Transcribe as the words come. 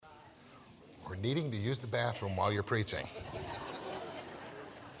needing to use the bathroom while you're preaching.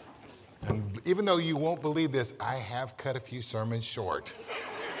 And even though you won't believe this, I have cut a few sermons short.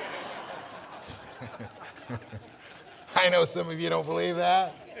 I know some of you don't believe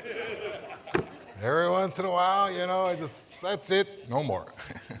that. Every once in a while, that's it, no more.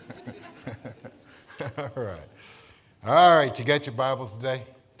 All right, you got your Bibles today?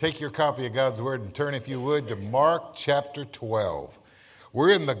 Take your copy of God's Word and turn, if you would, to Mark chapter 12.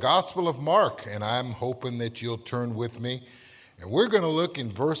 We're in the Gospel of Mark, and I'm hoping that you'll turn with me. And we're going to look in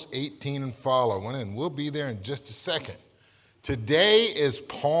verse 18 and following, and we'll be there in just a second. Today is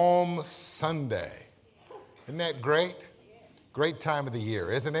Palm Sunday. Isn't that great? Great time of the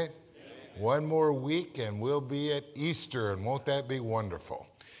year, isn't it? One more week, and we'll be at Easter, and won't that be wonderful?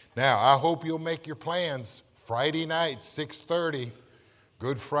 Now, I hope you'll make your plans. Friday night, 6:30,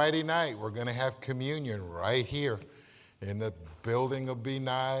 Good Friday night, we're going to have communion right here. And the building will be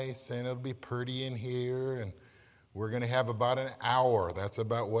nice, and it'll be pretty in here, and we're going to have about an hour. That's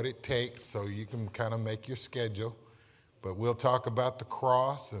about what it takes, so you can kind of make your schedule. But we'll talk about the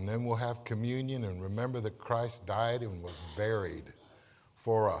cross, and then we'll have communion, and remember that Christ died and was buried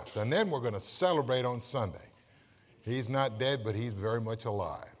for us. And then we're going to celebrate on Sunday. He's not dead, but he's very much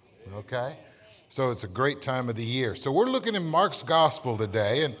alive, okay? So it's a great time of the year. So we're looking in Mark's Gospel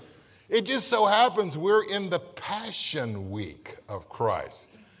today, and it just so happens we're in the Passion Week of Christ.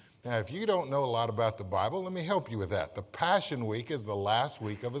 Now, if you don't know a lot about the Bible, let me help you with that. The Passion Week is the last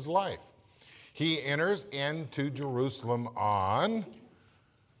week of his life. He enters into Jerusalem on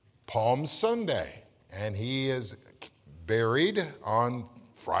Palm Sunday, and he is buried on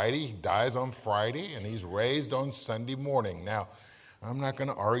Friday. He dies on Friday, and he's raised on Sunday morning. Now, I'm not going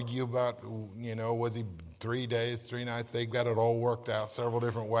to argue about, was he 3 days, 3 nights? They've got it all worked out several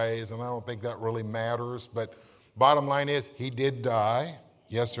different ways, and I don't think that really matters. But bottom line is, he did die,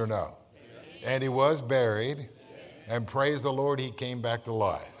 yes or no? And he was buried, and praise the Lord, he came back to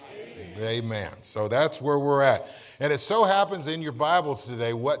life. Amen. So that's where we're at. And it so happens in your Bibles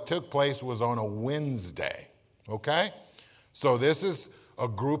today, what took place was on a Wednesday, okay? So this is a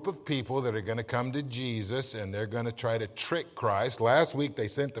group of people that are going to come to Jesus, and they're going to try to trick Christ. Last week they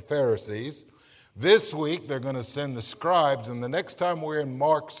sent the Pharisees. This week they're going to send the scribes, and the next time we're in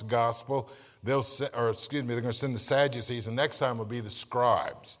Mark's gospel, they're going to send the Sadducees, and next time will be the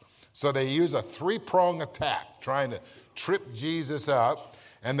scribes. So they use a three-prong attack, trying to trip Jesus up.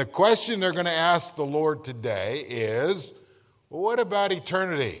 And the question they're going to ask the Lord today is, what about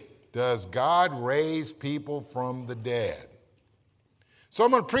eternity? Does God raise people from the dead? So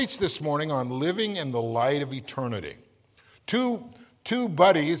I'm going to preach this morning on living in the light of eternity. Two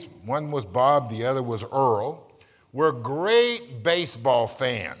buddies, one was Bob, the other was Earl, were great baseball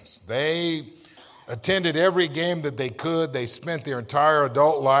fans. They attended every game that they could. They spent their entire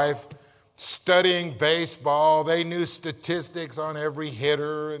adult life studying baseball. They knew statistics on every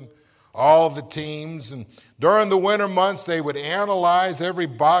hitter and all the teams. And during the winter months, they would analyze every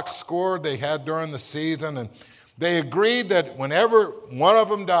box score they had during the season. And they agreed that whenever one of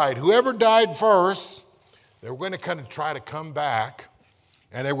them died, whoever died first, they were going to kind of try to come back,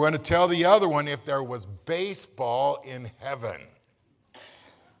 and they were going to tell the other one if there was baseball in heaven.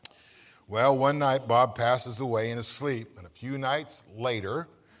 Well, one night Bob passes away in his sleep, and a few nights later,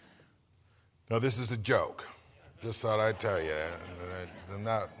 now this is a joke, just thought I'd tell you, I'm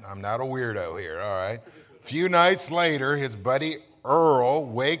not a weirdo here, all right? A few nights later, his buddy Earl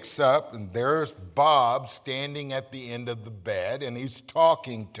wakes up, and there's Bob standing at the end of the bed, and he's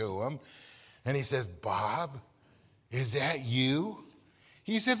talking to him. And he says, "Bob, is that you?"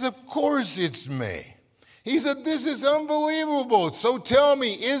 He says, "Of course it's me." He said, "This is unbelievable. So tell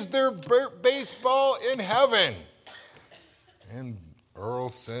me, is there baseball in heaven?" And Earl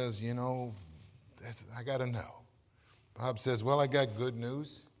says, I got to know. Bob says, "Well, I got good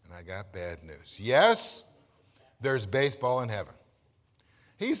news and I got bad news. Yes, there's baseball in heaven."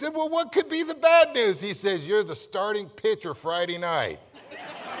 He said, "Well, what could be the bad news?" He says, "You're the starting pitcher Friday night."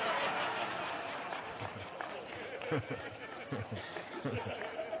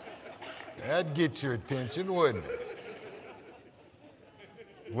 That'd get your attention, wouldn't it?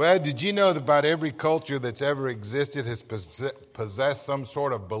 Well, did you know that about every culture that's ever existed has possessed some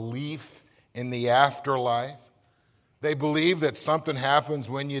sort of belief in the afterlife? They believe that something happens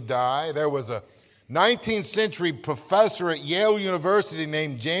when you die. There was a 19th century professor at Yale University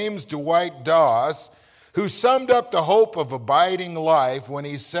named James Dwight Doss, who summed up the hope of abiding life when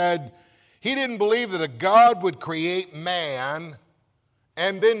he said he didn't believe that a God would create man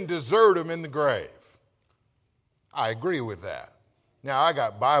and then desert him in the grave. I agree with that. Now, I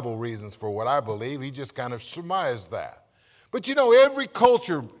got Bible reasons for what I believe. He just kind of surmised that. But you know, every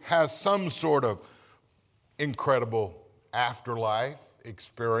culture has some sort of incredible afterlife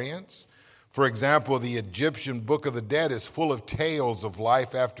experience. For example, the Egyptian Book of the Dead is full of tales of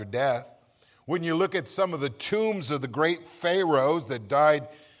life after death. When you look at some of the tombs of the great pharaohs that died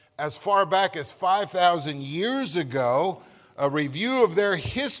as far back as 5,000 years ago, a review of their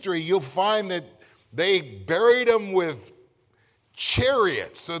history, you'll find that they buried them with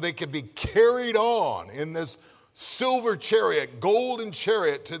chariots so they could be carried on in this silver chariot, golden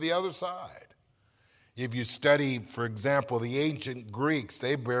chariot to the other side. If you study, for example, the ancient Greeks,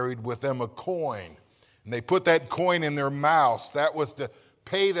 they buried with them a coin, and they put that coin in their mouths. That was to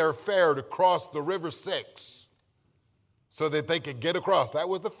pay their fare to cross the river Styx so that they could get across. That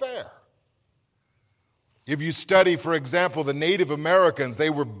was the fare. If you study, for example, the Native Americans, they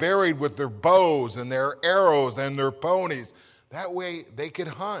were buried with their bows and their arrows and their ponies. That way they could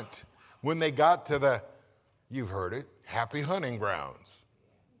hunt when they got to the, you've heard it, happy hunting grounds.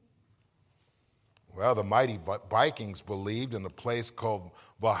 Well, the mighty Vikings believed in a place called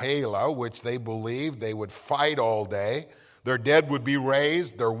Valhalla, which they believed they would fight all day. Their dead would be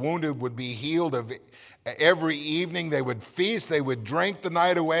raised, their wounded would be healed. Every evening they would feast, they would drink the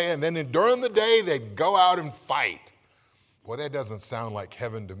night away, and then during the day they'd go out and fight. Well, that doesn't sound like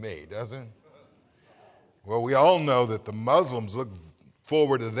heaven to me, does it? Well, we all know that the Muslims look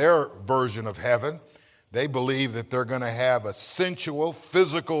forward to their version of heaven. They believe that they're going to have a sensual,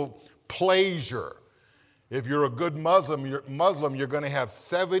 physical pleasure. If you're a good Muslim, you're going to have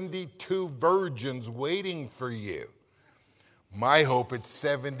 72 virgins waiting for you. My hope it's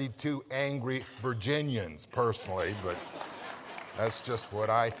 72 angry Virginians, personally, but that's just what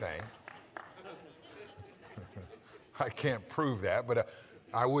I think. I can't prove that, but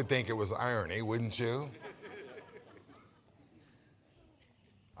I would think it was irony, wouldn't you?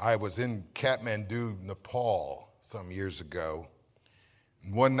 I was in Kathmandu, Nepal, some years ago.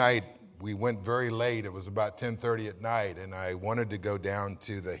 One night, we went very late. It was about 10:30 at night, and I wanted to go down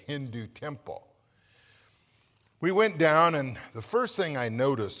to the Hindu temple. We went down, and the first thing I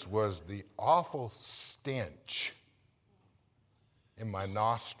noticed was the awful stench in my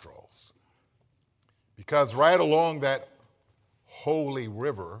nostrils. Because right along that holy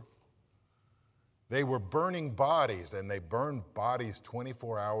river, they were burning bodies, and they burned bodies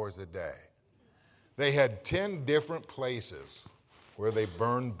 24 hours a day. They had 10 different places where they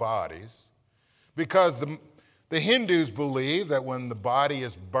burned bodies, because the Hindus believe that when the body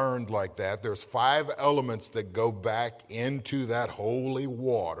is burned like that, there's 5 elements that go back into that holy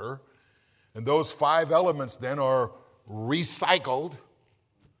water, and those 5 elements then are recycled.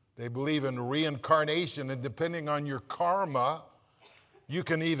 They believe in reincarnation, and depending on your karma, you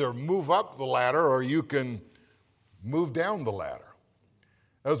can either move up the ladder or you can move down the ladder.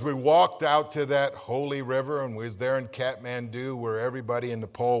 As we walked out to that holy river, and we was there in Kathmandu, where everybody in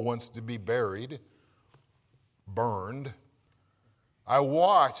Nepal wants to be buried, burned, I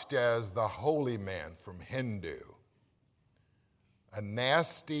watched as the holy man from Hindu, a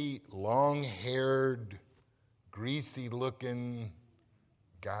nasty, long-haired, greasy-looking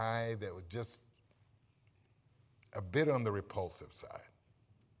guy that was just a bit on the repulsive side,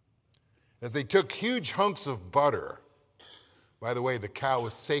 as they took huge hunks of butter. By the way, the cow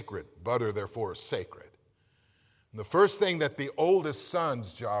is sacred. Butter, therefore, is sacred. And the first thing that the oldest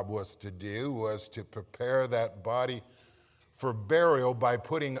son's job was to do was to prepare that body for burial by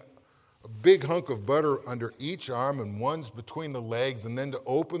putting a big hunk of butter under each arm and one's between the legs, and then to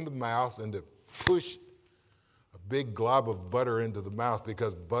open the mouth and to push a big glob of butter into the mouth,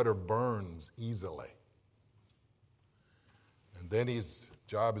 because butter burns easily. And then his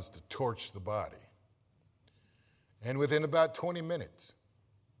job is to torch the body. And within about 20 minutes,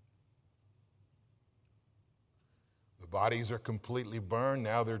 the bodies are completely burned.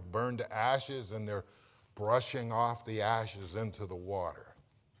 Now they're burned to ashes, and they're brushing off the ashes into the water.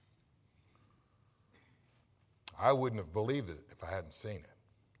 I wouldn't have believed it if I hadn't seen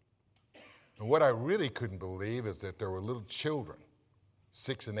it. And what I really couldn't believe is that there were little children,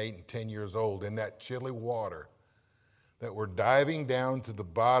 6 and 8 and 10 years old, in that chilly water, that were diving down to the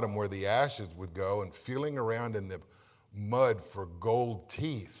bottom where the ashes would go and feeling around in the mud for gold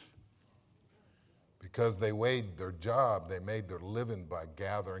teeth, because they made their job, they made their living by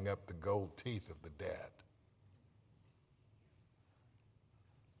gathering up the gold teeth of the dead.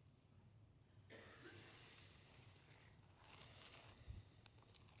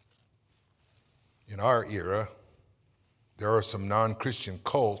 In our era, there are some non-Christian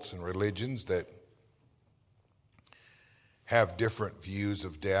cults and religions that have different views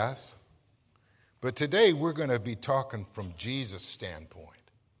of death. But today we're going to be talking from Jesus' standpoint.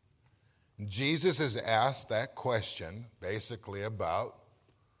 Jesus has asked that question basically about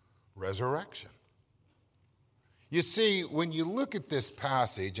resurrection. You see, when you look at this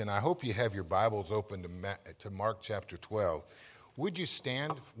passage, and I hope you have your Bibles open to Mark chapter 12, would you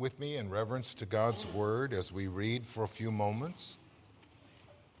stand with me in reverence to God's word as we read for a few moments?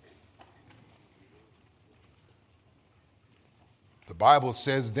 The Bible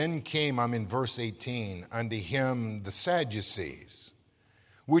says, then came, I'm in verse 18, unto him the Sadducees,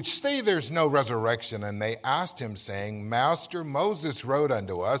 which say there's no resurrection, and they asked him, saying, Master, Moses wrote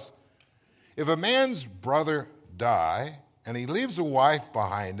unto us, if a man's brother die, and he leaves a wife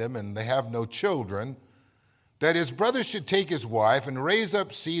behind him, and they have no children, that his brother should take his wife and raise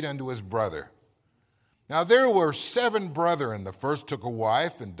up seed unto his brother. Now there were 7 brethren. The first took a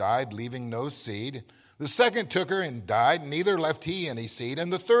wife and died, leaving no seed. The second took her and died, neither left he any seed.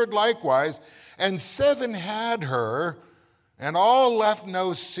 And the third likewise. And 7 had her, and all left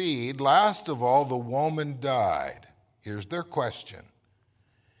no seed. Last of all, the woman died. Here's their question.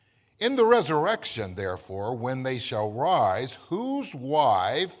 In the resurrection, therefore, when they shall rise, whose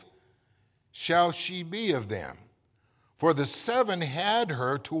wife shall she be of them? For the 7 had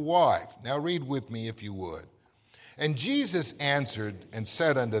her to wife. Now read with me if you would. And Jesus answered and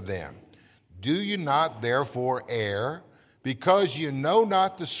said unto them, do you not therefore err, because you know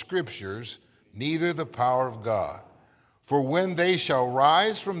not the Scriptures, neither the power of God? For when they shall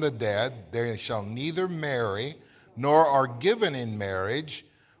rise from the dead, they shall neither marry, nor are given in marriage,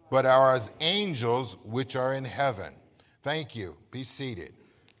 but are as angels which are in heaven. Thank you. Be seated.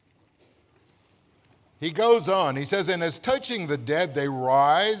 He goes on. He says, and as touching the dead they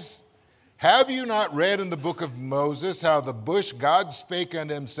rise, have you not read in the book of Moses how the bush God spake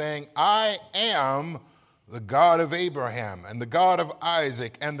unto him, saying, I am the God of Abraham, and the God of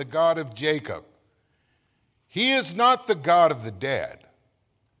Isaac, and the God of Jacob. He is not the God of the dead.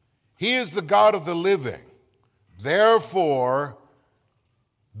 He is the God of the living. Therefore,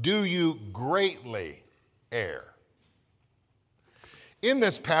 do you greatly err? In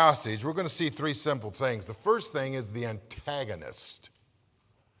this passage, we're going to see 3 simple things. The first thing is the antagonist.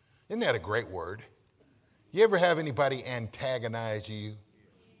 Isn't that a great word? You ever have anybody antagonize you?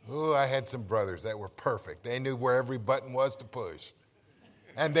 Oh, I had some brothers that were perfect. They knew where every button was to push.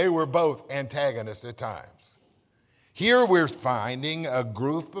 And they were both antagonists at times. Here we're finding a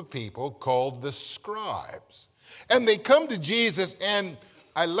group of people called the scribes. And they come to Jesus, and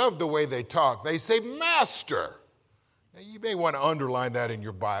I love the way they talk. They say, Master. Now, you may want to underline that in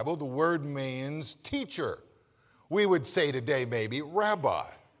your Bible. The word means teacher. We would say today maybe rabbi.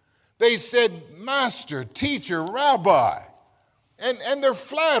 They said, Master, teacher, rabbi. And they're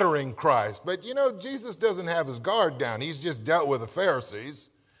flattering Christ. But you know, Jesus doesn't have his guard down. He's just dealt with the Pharisees.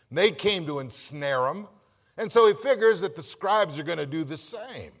 They came to ensnare him. And so he figures that the scribes are going to do the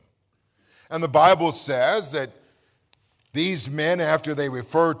same. And the Bible says that these men, after they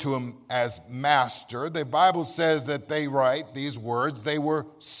refer to him as master, the Bible says that they write these words, they were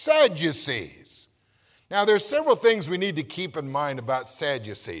Sadducees. Now, there's several things we need to keep in mind about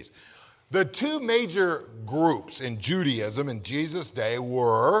Sadducees. The 2 major groups in Judaism in Jesus' day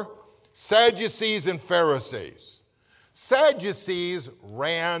were Sadducees and Pharisees. Sadducees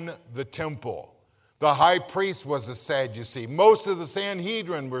ran the temple. The high priest was a Sadducee. Most of the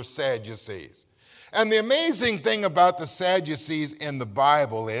Sanhedrin were Sadducees. And the amazing thing about the Sadducees in the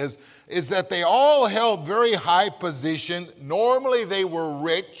Bible is that they all held very high position. Normally they were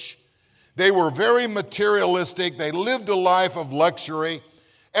rich. They were very materialistic. They lived a life of luxury.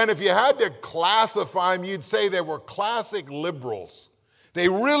 And if you had to classify them, you'd say they were classic liberals. They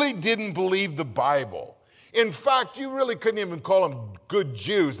really didn't believe the Bible. In fact, you really couldn't even call them good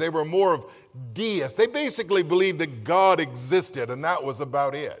Jews. They were more of deists. They basically believed that God existed, and that was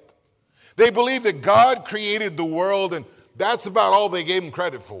about it. They believed that God created the world, and that's about all they gave him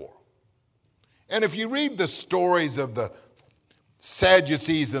credit for. And if you read the stories of the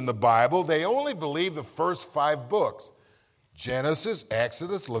Sadducees in the Bible, they only believe the first 5 books: Genesis,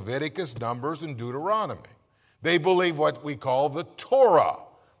 Exodus, Leviticus, Numbers, and Deuteronomy. They believe what we call the Torah.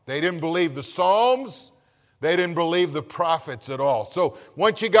 They didn't believe the Psalms. They didn't believe the prophets at all. So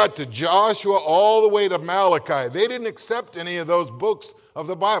once you got to Joshua all the way to Malachi, they didn't accept any of those books of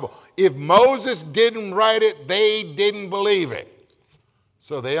the Bible. If Moses didn't write it, they didn't believe it.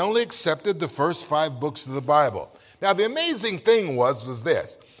 So they only accepted the first 5 books of the Bible. Now the amazing thing was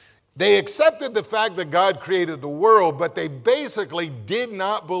this. They accepted the fact that God created the world, but they basically did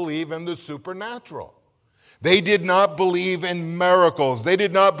not believe in the supernatural. They did not believe in miracles. They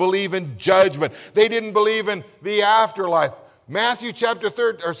did not believe in judgment. They didn't believe in the afterlife. Acts chapter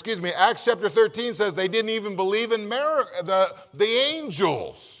 13 says they didn't even believe in the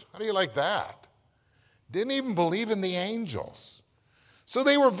angels. How do you like that? Didn't even believe in the angels. So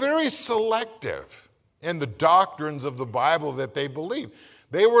they were very selective in the doctrines of the Bible that they believed.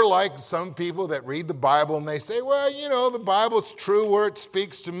 They were like some people that read the Bible and they say, well, you know, the Bible's true where it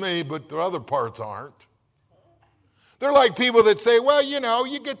speaks to me, but the other parts aren't. They're like people that say, well, you know,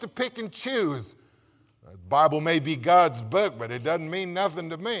 you get to pick and choose. The Bible may be God's book, but it doesn't mean nothing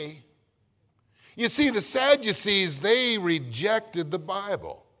to me. You see, the Sadducees, they rejected the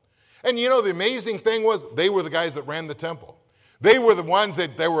Bible. And you know, the amazing thing was they were the guys that ran the temple. They were the ones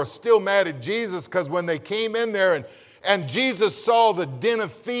that they were still mad at Jesus because when they came in there and Jesus saw the den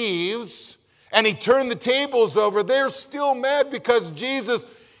of thieves and he turned the tables over, they're still mad because Jesus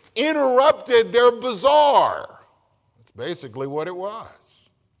interrupted their bazaar. That's basically what it was.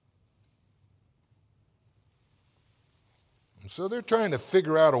 And so they're trying to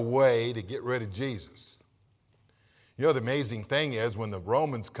figure out a way to get rid of Jesus. You know, the amazing thing is when the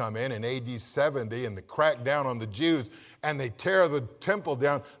Romans come in AD 70 and they crack down on the Jews and they tear the temple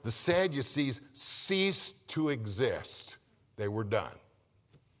down, the Sadducees ceased to exist. They were done.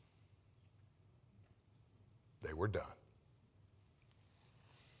 They were done.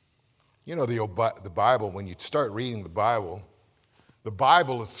 You know, the Bible, when you start reading the Bible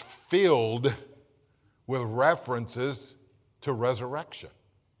is filled with references to resurrection.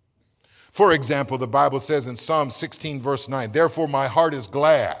 For example, the Bible says in Psalm 16, verse 9, therefore my heart is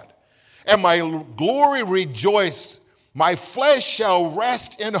glad, and my glory rejoice. My flesh shall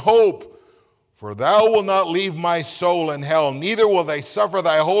rest in hope, for thou wilt not leave my soul in hell, neither will they suffer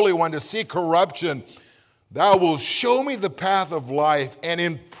thy Holy One to see corruption. Thou wilt show me the path of life, and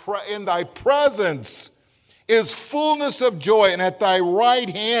in thy presence is fullness of joy, and at thy right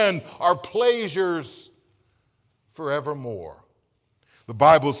hand are pleasures forevermore. The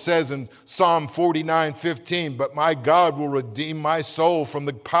Bible says in Psalm 49:15, but my God will redeem my soul from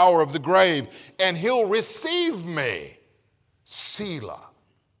the power of the grave, and he'll receive me. Selah.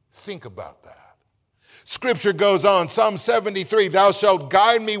 Think about that. Scripture goes on, Psalm 73, thou shalt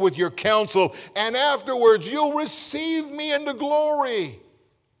guide me with your counsel, and afterwards you'll receive me into glory.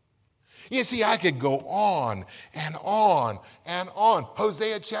 You see, I could go on and on and on.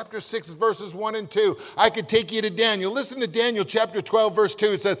 Hosea chapter 6, verses 1 and 2. I could take you to Daniel. Listen to Daniel chapter 12, verse 2.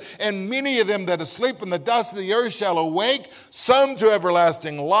 It says, and many of them that asleep in the dust of the earth shall awake, some to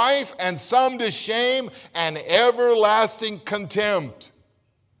everlasting life, and some to shame and everlasting contempt.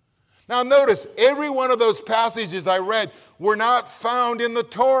 Now notice, every one of those passages I read were not found in the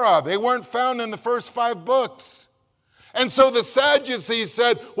Torah. They weren't found in the first 5 books. And so the Sadducees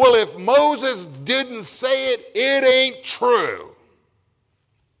said, well, if Moses didn't say it, it ain't true.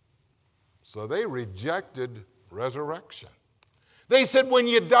 So they rejected resurrection. They said when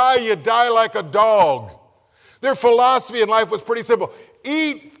you die like a dog. Their philosophy in life was pretty simple.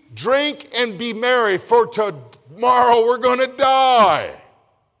 Eat, drink, and be merry, for tomorrow we're going to die.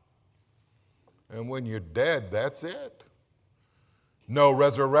 And when you're dead, that's it. No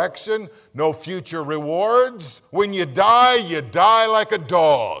resurrection, no future rewards. When you die like a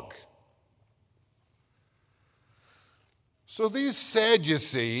dog. So these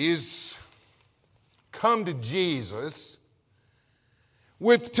Sadducees come to Jesus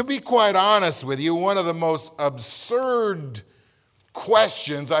with, to be quite honest with you, one of the most absurd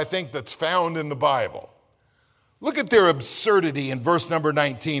questions I think that's found in the Bible. Look at their absurdity in verse number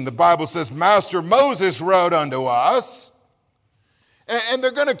 19. The Bible says, Master Moses wrote unto us. And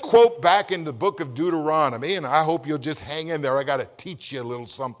they're going to quote back in the book of Deuteronomy, and I hope you'll just hang in there. I got to teach you a little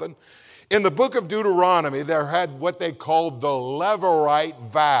something. In the book of Deuteronomy, there had what they called the Levirate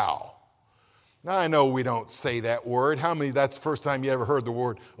vow. Now, I know we don't say that word. How many, that's the first time you ever heard the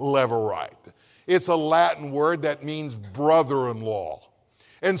word Levirate? It's a Latin word that means brother-in-law.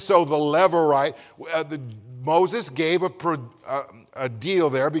 And so the Levirate, Moses gave a deal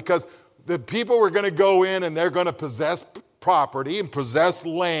there because the people were going to go in and they're going to possess property and possess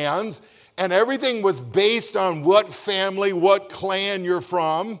lands, and everything was based on what family, what clan you're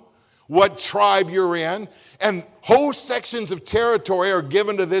from, what tribe you're in, and whole sections of territory are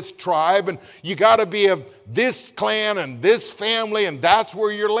given to this tribe, and you got to be of this clan and this family, and that's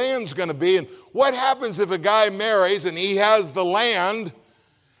where your land's going to be. And what happens if a guy marries and he has the land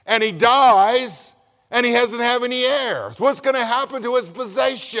and he dies and he doesn't have any heirs? What's going to happen to his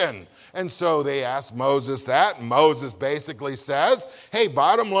possession? And so they asked Moses that, and Moses basically says, hey,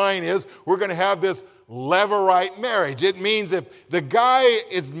 bottom line is we're going to have this Levirate marriage. It means if the guy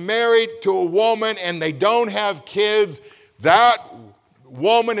is married to a woman and they don't have kids, that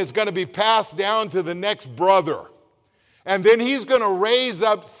woman is going to be passed down to the next brother. And then he's going to raise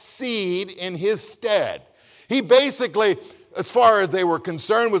up seed in his stead. He basically, as far as they were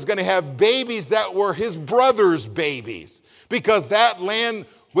concerned, was going to have babies that were his brother's babies, because that land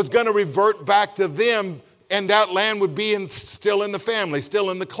was going to revert back to them, and that land would be still in the family, still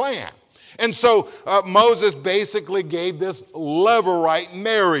in the clan. And so Moses basically gave this Levirate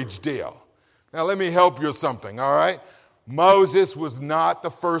marriage deal. Now let me help you with something, all right? Moses was not the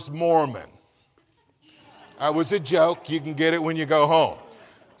first Mormon. That was a joke. You can get it when you go home.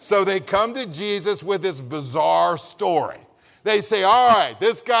 So they come to Jesus with this bizarre story. They say, all right,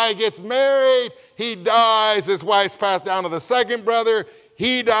 this guy gets married, he dies, his wife's passed down to the second brother,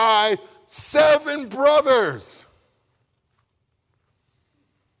 he dies, 7 brothers.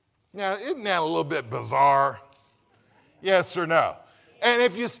 Now, isn't that a little bit bizarre? Yes or no? And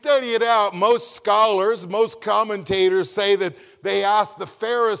if you study it out, most scholars, most commentators say that they asked the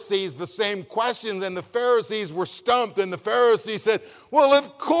Pharisees the same questions, and the Pharisees were stumped, and the Pharisees said, well,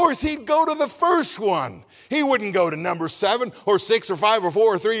 of course, he'd go to the first one. He wouldn't go to number 7 or 6 or 5 or 4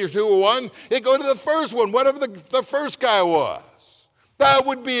 or 3 or 2 or 1. He'd go to the first one, whatever the first guy was. That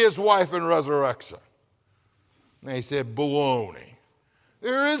would be his wife in resurrection. And they said, baloney.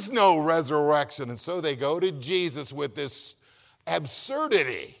 There is no resurrection. And so they go to Jesus with this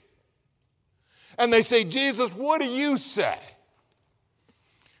absurdity. And they say, Jesus, what do you say?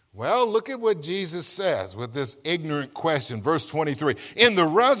 Well, look at what Jesus says with this ignorant question. Verse 23, in the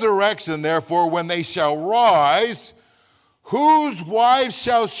resurrection, therefore, when they shall rise, whose wife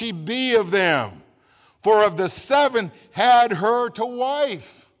shall she be of them? For of the 7 had her to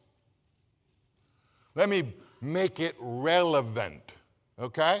wife. Let me make it relevant,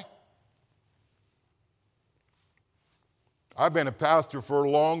 okay? I've been a pastor for a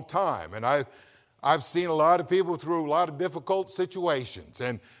long time, and I've seen a lot of people through a lot of difficult situations.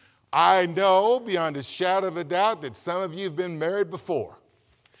 And I know beyond a shadow of a doubt that some of you have been married before.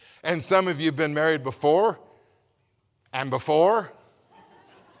 And some of you have been married before, and before,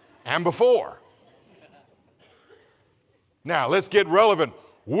 and before. Now, let's get relevant.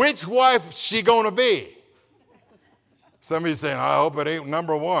 Which wife is she going to be? Some of you saying, I hope it ain't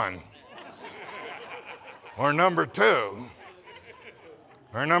number 1, or number 2,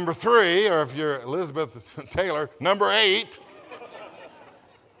 or number 3, or if you're Elizabeth Taylor, number 8.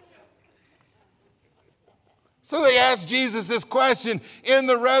 So they asked Jesus this question, in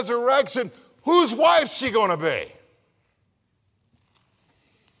the resurrection, whose wife is she going to be?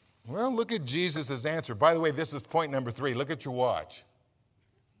 Well, look at Jesus' answer. By the way, this is point number 3. Look at your watch.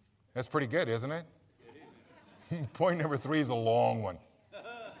 That's pretty good, isn't it? Point number 3 is a long one.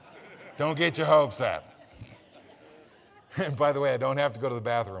 Don't get your hopes up. And by the way, I don't have to go to the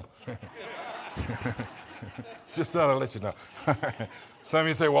bathroom. Just thought I'd let you know. Some of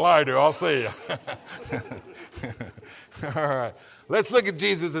you say, well, I do. I'll see you. All right. Let's look at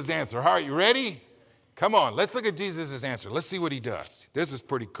Jesus' answer. All right, you ready? Come on, let's look at Jesus' answer. Let's see what he does. This is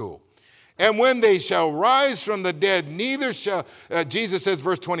pretty cool. And when they shall rise from the dead, neither shall, Jesus says,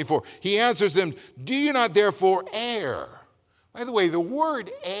 verse 24, he answers them, do you not therefore err? By the way, the word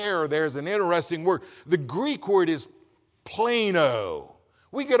err, there's an interesting word. The Greek word is plano.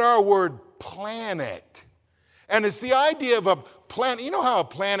 We get our word planet. And it's the idea of a planet. You know how a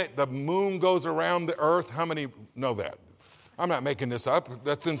planet, the moon goes around the earth? How many know that? I'm not making this up.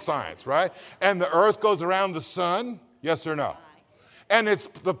 That's in science, right? And the earth goes around the sun? Yes or no? And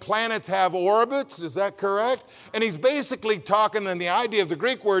the planets have orbits, is that correct? And he's basically talking, and the idea of the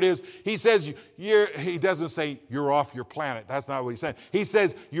Greek word is, he says, he doesn't say you're off your planet. That's not what he said. He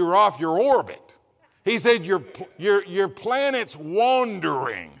says you're off your orbit. He said your planet's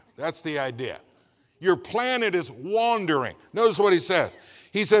wandering. That's the idea. Your planet is wandering. Notice what he says.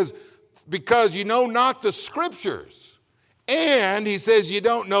 He says, because you know not the scriptures. And he says you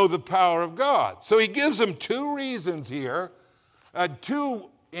don't know the power of God. So he gives them 2 reasons here. 2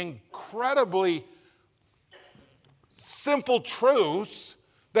 incredibly simple truths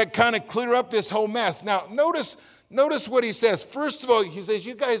that kind of clear up this whole mess. Now, notice what he says. First of all, he says,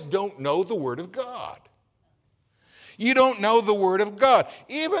 you guys don't know the Word of God. You don't know the Word of God.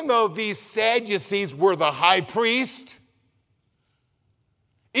 Even though these Sadducees were the high priest,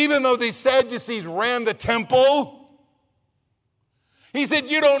 even though these Sadducees ran the temple, he said,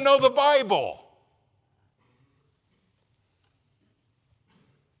 you don't know the Bible.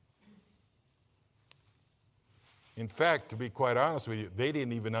 In fact, to be quite honest with you, they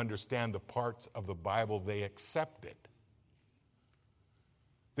didn't even understand the parts of the Bible they accepted.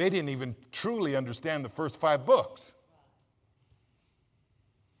 They didn't even truly understand the first 5 books.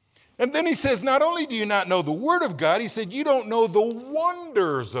 And then he says, not only do you not know the Word of God, he said, you don't know the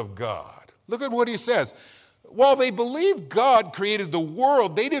wonders of God. Look at what he says. while they believed God created the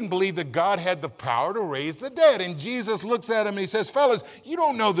world, they didn't believe that God had the power to raise the dead. And Jesus looks at him and he says, fellas, you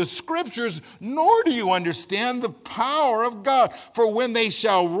don't know the scriptures, nor do you understand the power of God. For when they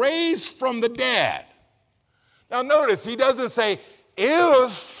shall raise from the dead. Now notice, he doesn't say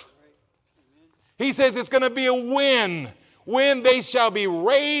if. He says it's going to be a when they shall be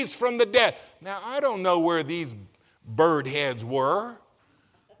raised from the dead. Now, I don't know where these bird heads were.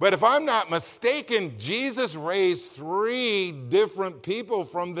 But if I'm not mistaken, Jesus raised 3 different people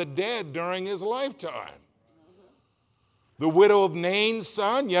from the dead during his lifetime. The widow of Nain's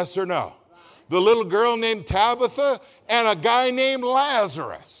son, yes or no? The little girl named Tabitha and a guy named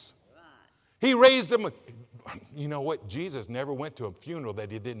Lazarus. He raised them. You know what? Jesus never went to a funeral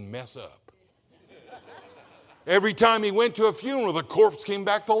that he didn't mess up. Every time he went to a funeral, the corpse came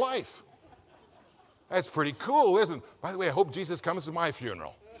back to life. That's pretty cool, isn't it? By the way, I hope Jesus comes to my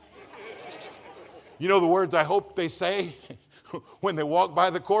funeral. You know the words I hope they say when they walk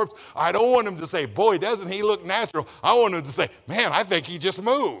by the corpse? I don't want them to say, boy, doesn't he look natural. I want them to say, man, I think he just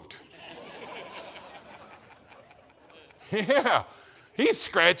moved. Yeah, he's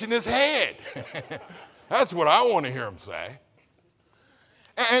scratching his head. That's what I want to hear him say.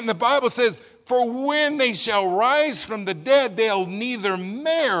 And the Bible says, for when they shall rise from the dead, they'll neither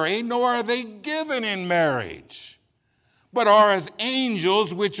marry nor are they given in marriage, but are as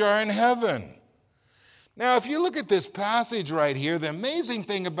angels which are in heaven. Now, if you look at this passage right here, the amazing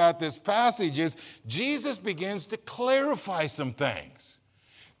thing about this passage is Jesus begins to clarify some things.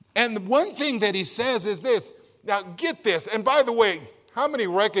 And the one thing that he says is this. Now, get this. And by the way, how many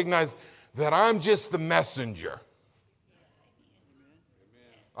recognize that I'm just the messenger?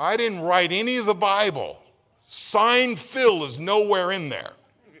 I didn't write any of the Bible. Signed Phil is nowhere in there.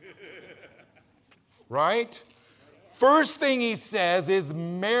 Right? First thing he says is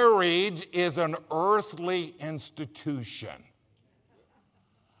marriage is an earthly institution.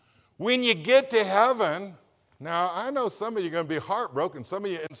 When you get to heaven, now I know some of you are going to be heartbroken. Some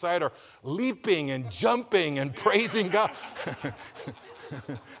of you inside are leaping and jumping and praising God.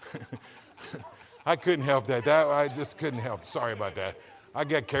 I couldn't help that. I just couldn't help. Sorry about that. I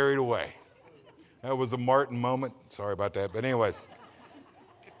got carried away. That was a Martin moment. Sorry about that. But anyways.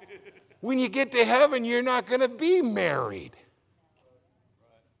 When you get to heaven, you're not going to be married.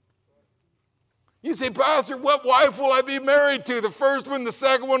 You say, Pastor, what wife will I be married to? The first one, the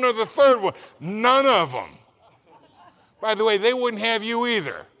second one, or the third one? None of them. By the way, they wouldn't have you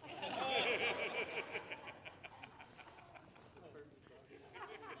either.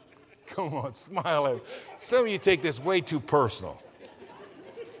 Come on, smile at me. Some of you take this way too personal.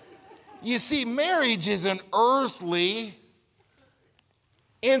 You see, marriage is an earthly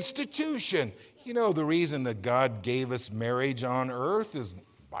institution. You know, the reason that God gave us marriage on earth is, the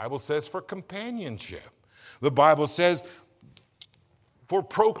Bible says, for companionship. The Bible says for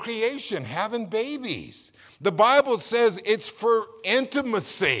procreation, having babies. The Bible says it's for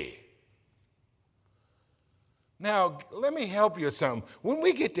intimacy. Now, let me help you with something. When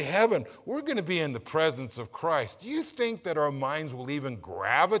we get to heaven, we're going to be in the presence of Christ. Do you think that our minds will even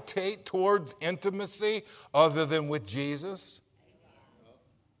gravitate towards intimacy other than with Jesus?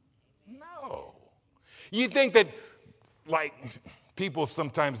 No. You think that, like, people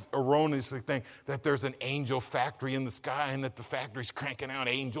sometimes erroneously think that there's an angel factory in the sky and that the factory's cranking out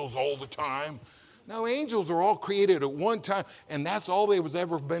angels all the time. No, angels are all created at one time, and that's all that was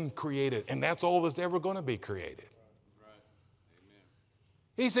ever been created, and that's all that's ever going to be created.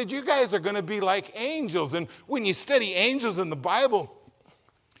 He said, you guys are going to be like angels. And when you study angels in the Bible,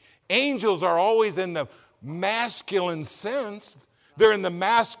 angels are always in the masculine sense. They're in the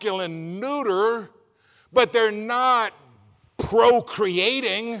masculine neuter, but they're not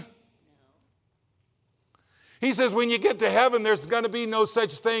procreating. He says, when you get to heaven, there's going to be no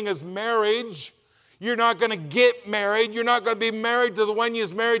such thing as marriage. You're not going to get married. You're not going to be married to the one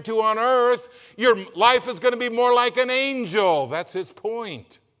you're married to on earth. Your life is going to be more like an angel. That's his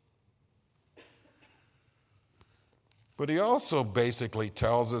point. But he also basically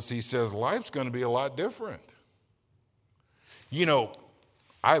tells us, he says, life's going to be a lot different. You know,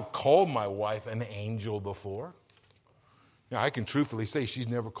 I've called my wife an angel before. Now, I can truthfully say she's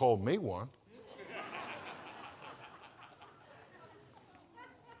never called me one.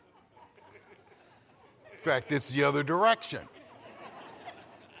 In fact, it's the other direction.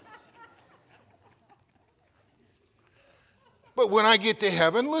 But when I get to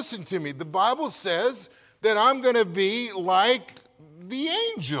heaven, listen to me. The Bible says that I'm going to be like the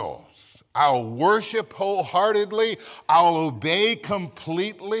angels. I'll worship wholeheartedly. I'll obey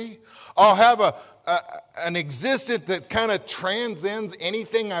completely. I'll have an existence that kind of transcends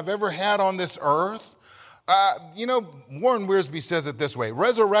anything I've ever had on this earth. Warren Wiersbe says it this way.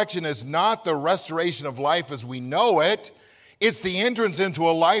 Resurrection is not the restoration of life as we know it. It's the entrance into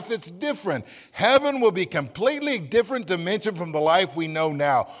a life that's different. Heaven will be completely different dimension from the life we know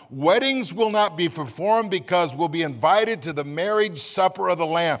now. Weddings will not be performed because we'll be invited to the marriage supper of the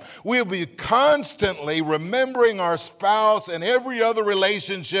Lamb. We'll be constantly remembering our spouse and every other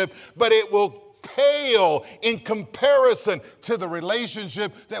relationship, but it will pale in comparison to the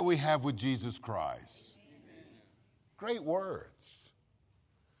relationship that we have with Jesus Christ. Great words.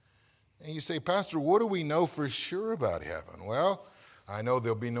 And you say, Pastor, what do we know for sure about heaven? Well, I know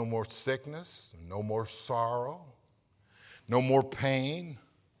there'll be no more sickness, no more sorrow, no more pain,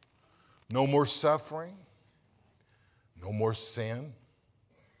 no more suffering, no more sin.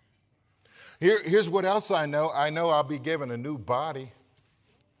 Here's what else I know. I know I'll be given a new body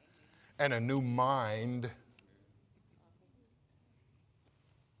and a new mind.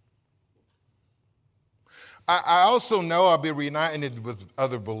 I also know I'll be reunited with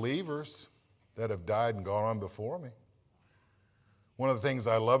other believers that have died and gone on before me. One of the things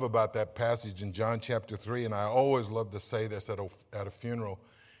I love about that passage in John chapter 3, and I always love to say this at a funeral,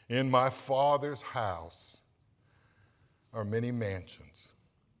 in my Father's house are many mansions.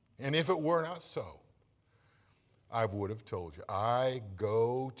 And if it were not so, I would have told you, I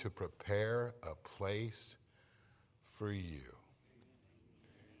go to prepare a place for you.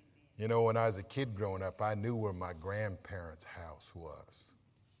 You know, when I was a kid growing up, I knew where my grandparents' house was.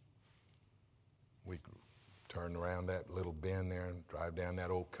 We turn around that little bend there and drive down that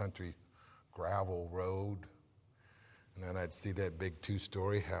old country gravel road. And then I'd see that big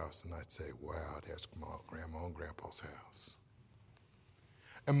 2-story house, and I'd say, wow, that's Grandma and Grandpa's house.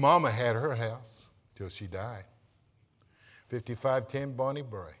 And Mama had her house till she died. 5510 Bonnie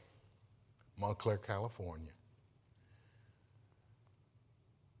Bray, Montclair, California.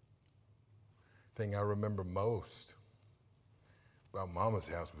 Thing I remember most about Mama's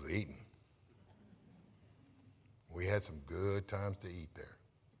house was eating. We had some good times to eat there.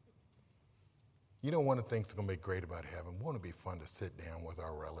 You know, one of the things that's going to be great about heaven, won't it be fun to sit down with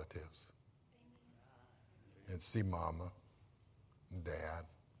our relatives and see Mama and Dad,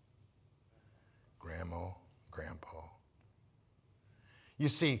 Grandma, Grandpa. You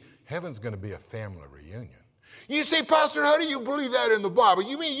see, heaven's going to be a family reunion. You say, Pastor, how do you believe that in the Bible?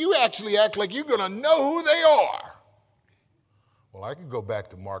 You mean you actually act like you're going to know who they are? Well, I could go back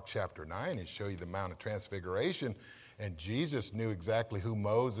to Mark chapter 9 and show you the Mount of Transfiguration, and Jesus knew exactly who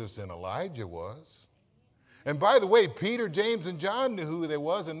Moses and Elijah was. And by the way, Peter, James, and John knew who they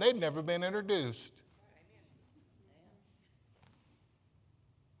was, and they'd never been introduced.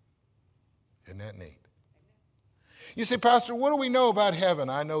 Isn't that neat? You say, Pastor, what do we know about heaven?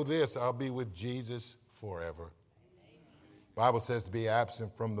 I know this, I'll be with Jesus forever. The Bible says to be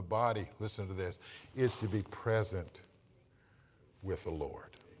absent from the body, listen to this, is to be present with the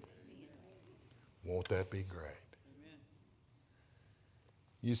Lord. Won't that be great?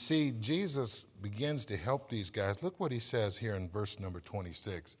 You see, Jesus begins to help these guys. Look what he says here in verse number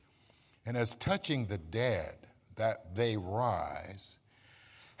 26. And as touching the dead, that they rise,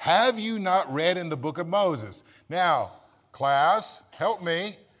 have you not read in the book of Moses? Now, class, help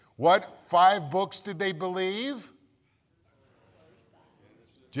me. What 5 books did they believe?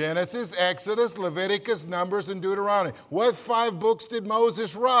 Genesis, Exodus, Leviticus, Numbers, and Deuteronomy. What 5 books did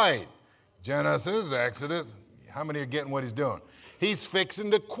Moses write? Genesis, Exodus. How many are getting what he's doing? He's fixing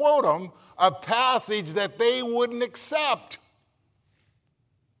to quote them a passage that they wouldn't accept.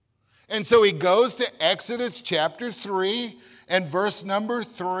 And so he goes to Exodus chapter 3 and verse number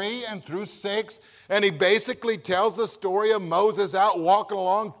 3 and through 6, and he basically tells the story of Moses out walking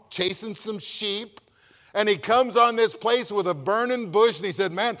along, chasing some sheep, and he comes on this place with a burning bush, and he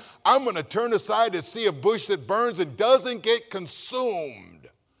said, man, I'm going to turn aside to see a bush that burns and doesn't get consumed.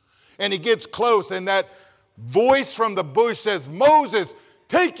 And he gets close, and that voice from the bush says, Moses,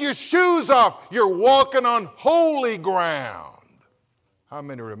 take your shoes off. You're walking on holy ground. How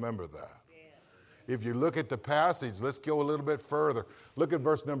many remember that? If you look at the passage, let's go a little bit further. Look at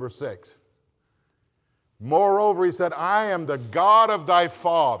verse number 6. Moreover, he said, I am the God of thy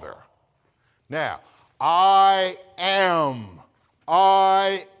father. Now, I am.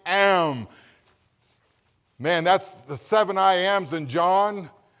 Man, that's the 7 I ams in John.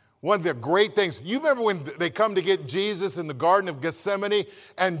 One of the great things. You remember when they come to get Jesus in the Garden of Gethsemane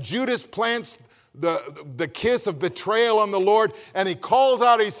and Judas plants the kiss of betrayal on the Lord, and he calls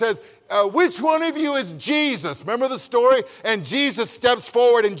out, he says, which one of you is Jesus? Remember the story? And Jesus steps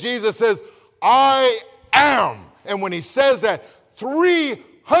forward and Jesus says, I am. And when he says that,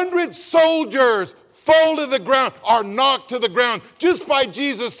 300 soldiers fall to the ground, are knocked to the ground, just by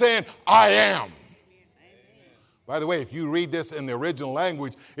Jesus saying, I am. By the way, if you read this in the original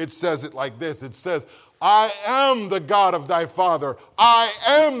language, it says it like this. It says, I am the God of thy father. I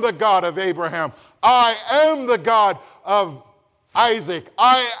am the God of Abraham. I am the God of Isaac.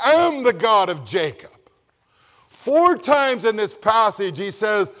 I am the God of Jacob. 4 times in this passage, he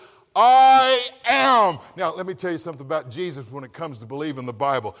says, I am. Now, let me tell you something about Jesus when it comes to believing the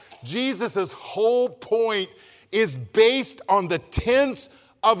Bible. Jesus' whole point is based on the tense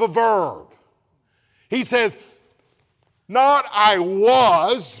of a verb. He says, not I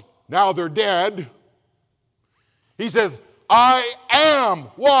was, now they're dead. He says, I am.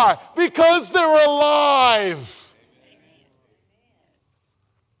 Why? Because they're alive.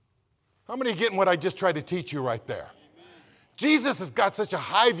 How many are getting what I just tried to teach you right there? Jesus has got such a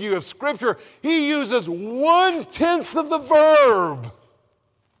high view of Scripture, he uses 1/10 of the verb.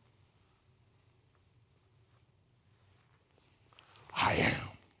 I am.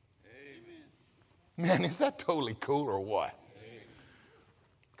 Man, is that totally cool or what?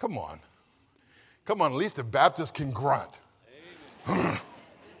 Come on. Come on, at least the Baptist can grunt.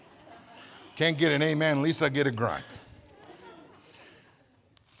 Can't get an amen, at least I get a grunt.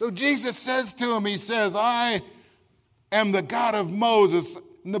 So Jesus says to him, he says, I am the God of Moses,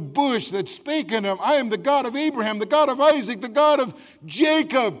 and the bush that's speaking of him. I am the God of Abraham, the God of Isaac, the God of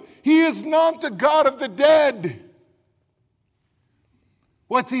Jacob. He is not the God of the dead.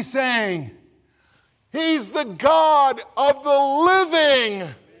 What's he saying? He's the God of the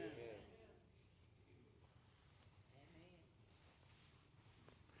living.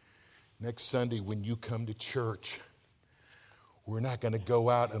 Next Sunday, when you come to church, we're not going to go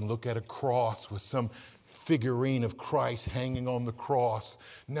out and look at a cross with some figurine of Christ hanging on the cross.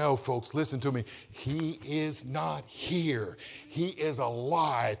 No, folks, listen to me. He is not here. He is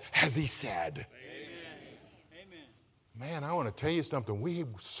alive, as he said. Man, I want to tell you something. We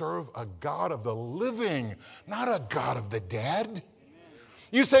serve a God of the living, not a God of the dead. Amen.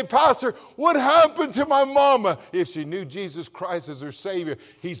 You say, Pastor, what happened to my mama? If she knew Jesus Christ as her Savior,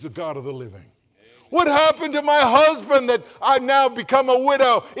 he's the God of the living. Amen. What happened to my husband that I've now become a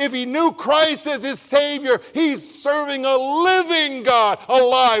widow? If he knew Christ as his Savior, he's serving a living God,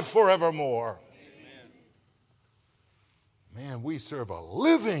 alive forevermore. Amen. Man, we serve a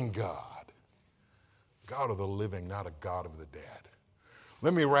living God. God of the living, not a God of the dead.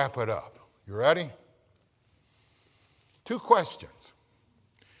 Let me wrap it up. You ready? 2 questions.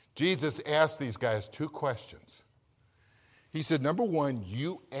 Jesus asked these guys 2 questions. He said, number 1,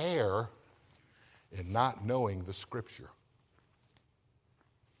 you err in not knowing the Scripture.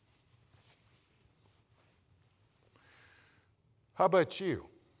 How about you?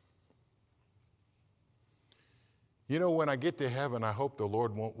 You know, when I get to heaven, I hope the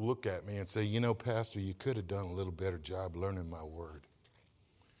Lord won't look at me and say, you know, Pastor, you could have done a little better job learning my word.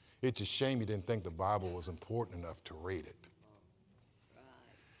 It's a shame you didn't think the Bible was important enough to read it.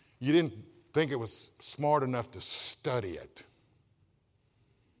 You didn't think it was smart enough to study it,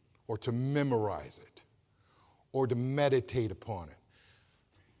 or to memorize it, or to meditate upon it.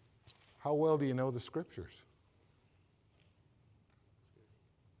 How well do you know the Scriptures?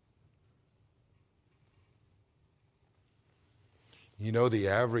 You know, the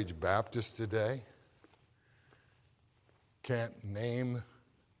average Baptist today can't name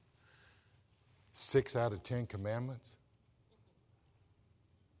 6 out of 10 commandments.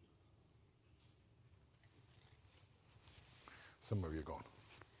 Some of you are going.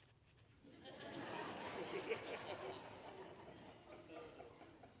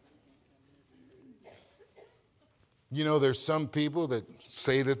 You know, there's some people that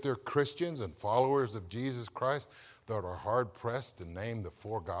say that they're Christians and followers of Jesus Christ that are hard-pressed to name the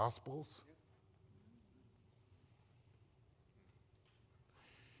 4 Gospels.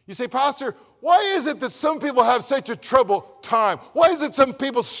 You say, Pastor, why is it that some people have such a troubled time? Why is it some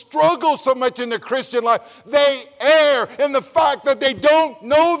people struggle so much in their Christian life? They err in the fact that they don't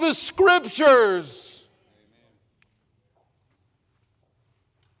know the Scriptures.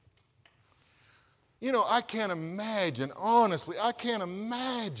 You know, I can't imagine, honestly, I can't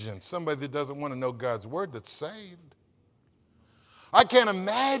imagine somebody that doesn't want to know God's Word that's saved. I can't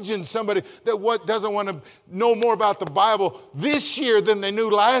imagine somebody that doesn't want to know more about the Bible this year than they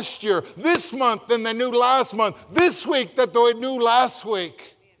knew last year, this month than they knew last month, this week that they knew last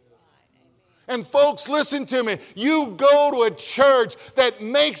week. And folks, listen to me. You go to a church that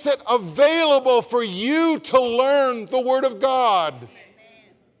makes it available for you to learn the Word of God.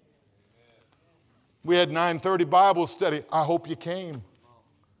 We had 9:30 Bible study. I hope you came.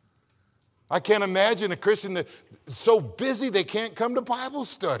 I can't imagine a Christian that's so busy they can't come to Bible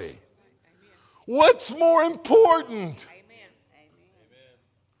study. What's more important?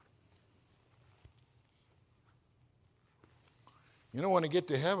 You know, when I get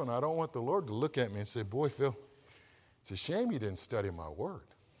to heaven, I don't want the Lord to look at me and say, boy, Phil, it's a shame you didn't study my word.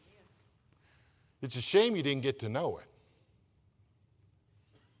 It's a shame you didn't get to know it.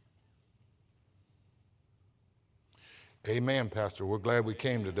 Amen, Pastor. We're glad we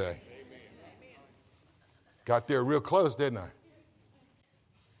came today. Got there real close, didn't I?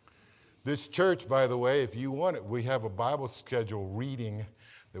 This church, by the way, if you want it, we have a Bible schedule reading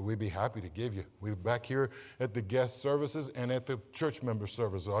that we'd be happy to give you. We're back here at the guest services and at the church member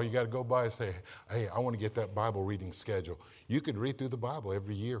services. All you got to go by and say, hey, I want to get that Bible reading schedule. You can read through the Bible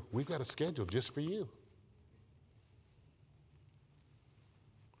every year. We've got a schedule just for you.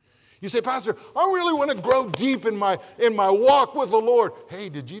 You say, Pastor, I really want to grow deep in my walk with the Lord. Hey,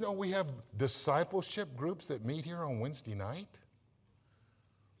 did you know we have discipleship groups that meet here on Wednesday night?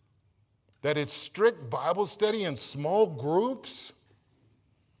 That it's strict Bible study in small groups?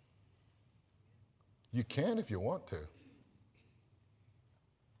 You can if you want to.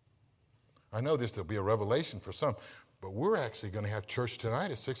 I know this will be a revelation for some, but we're actually going to have church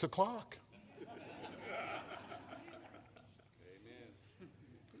tonight at 6 o'clock.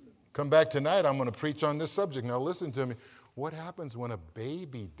 Come back tonight, I'm going to preach on this subject. Now listen to me. What happens when a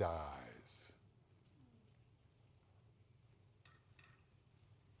baby dies?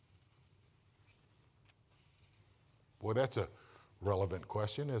 Boy, that's a relevant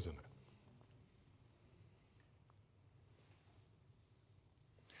question, isn't it?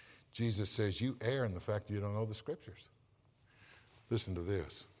 Jesus says you err in the fact that you don't know the scriptures. Listen to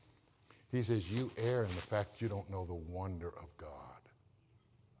this. He says you err in the fact that you don't know the wonder of God.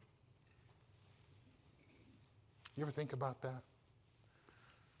 You ever think about that?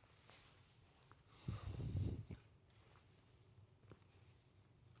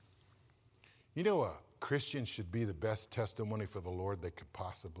 You know, a Christian should be the best testimony for the Lord they could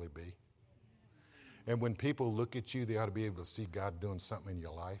possibly be. And when people look at you, they ought to be able to see God doing something in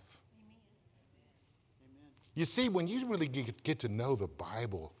your life. Amen. You see, when you really get to know the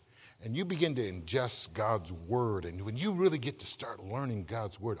Bible and you begin to ingest God's word, and when you really get to start learning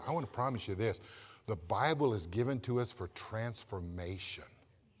God's word, I want to promise you this. The Bible is given to us for transformation.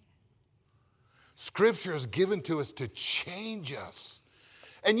 Scripture is given to us to change us.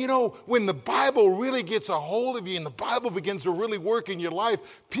 And you know, when the Bible really gets a hold of you and the Bible begins to really work in your life,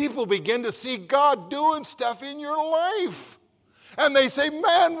 people begin to see God doing stuff in your life. And they say,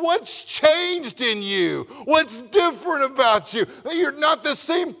 man, what's changed in you? What's different about you? You're not the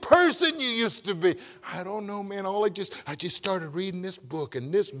same person you used to be. I don't know, man. I just started reading this book,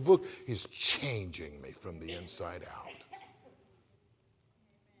 and this book is changing me from the inside out.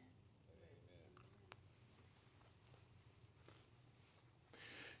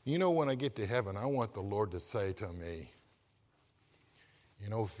 You know, when I get to heaven, I want the Lord to say to me, you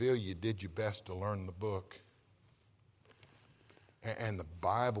know, Phil, you did your best to learn the book. And the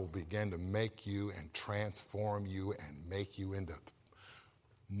Bible began to make you and transform you and make you into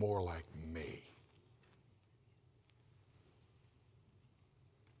more like me.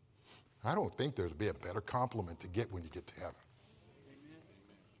 I don't think there'd be a better compliment to get when you get to heaven. Amen.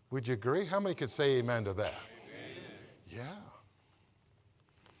 Would you agree? How many could say amen to that? Amen. Yeah.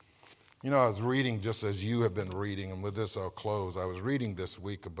 You know, I was reading, just as you have been reading, and with this I'll close. I was reading this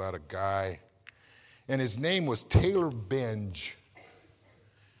week about a guy, and his name was Taylor Benge.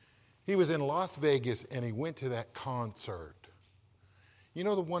 He was in Las Vegas, and he went to that concert. You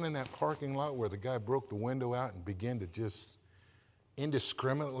know the one in that parking lot where the guy broke the window out and began to just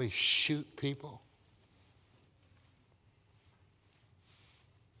indiscriminately shoot people?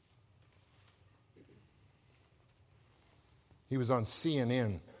 He was on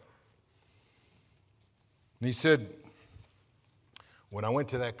CNN. And he said, when I went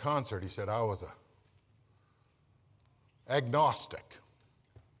to that concert, he said, I was agnostic.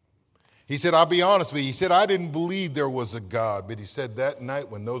 He said, I'll be honest with you. He said, I didn't believe there was a God. But he said that night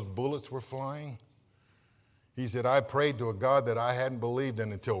when those bullets were flying, he said, I prayed to a God that I hadn't believed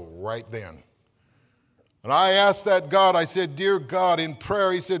in until right then. And I asked that God, I said, dear God, in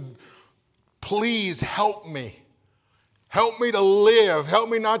prayer, he said, please help me. Help me to live. Help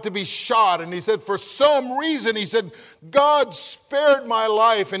me not to be shot. And he said, for some reason, he said, God spared my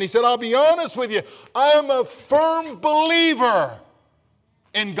life. And he said, I'll be honest with you, I am a firm believer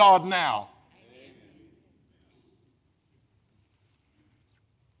in God now. Amen.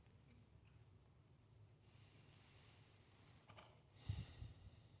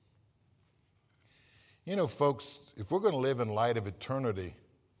 You know, folks, if we're going to live in light of eternity,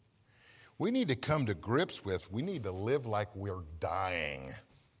 we need to come to grips with, we need to live like we're dying.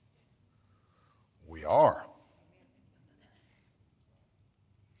 We are.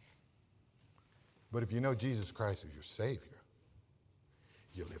 But if you know Jesus Christ as your Savior,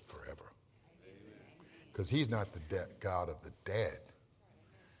 you live forever. Because he's not the God of the dead.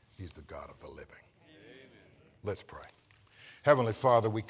 He's the God of the living. Let's pray. Heavenly Father, we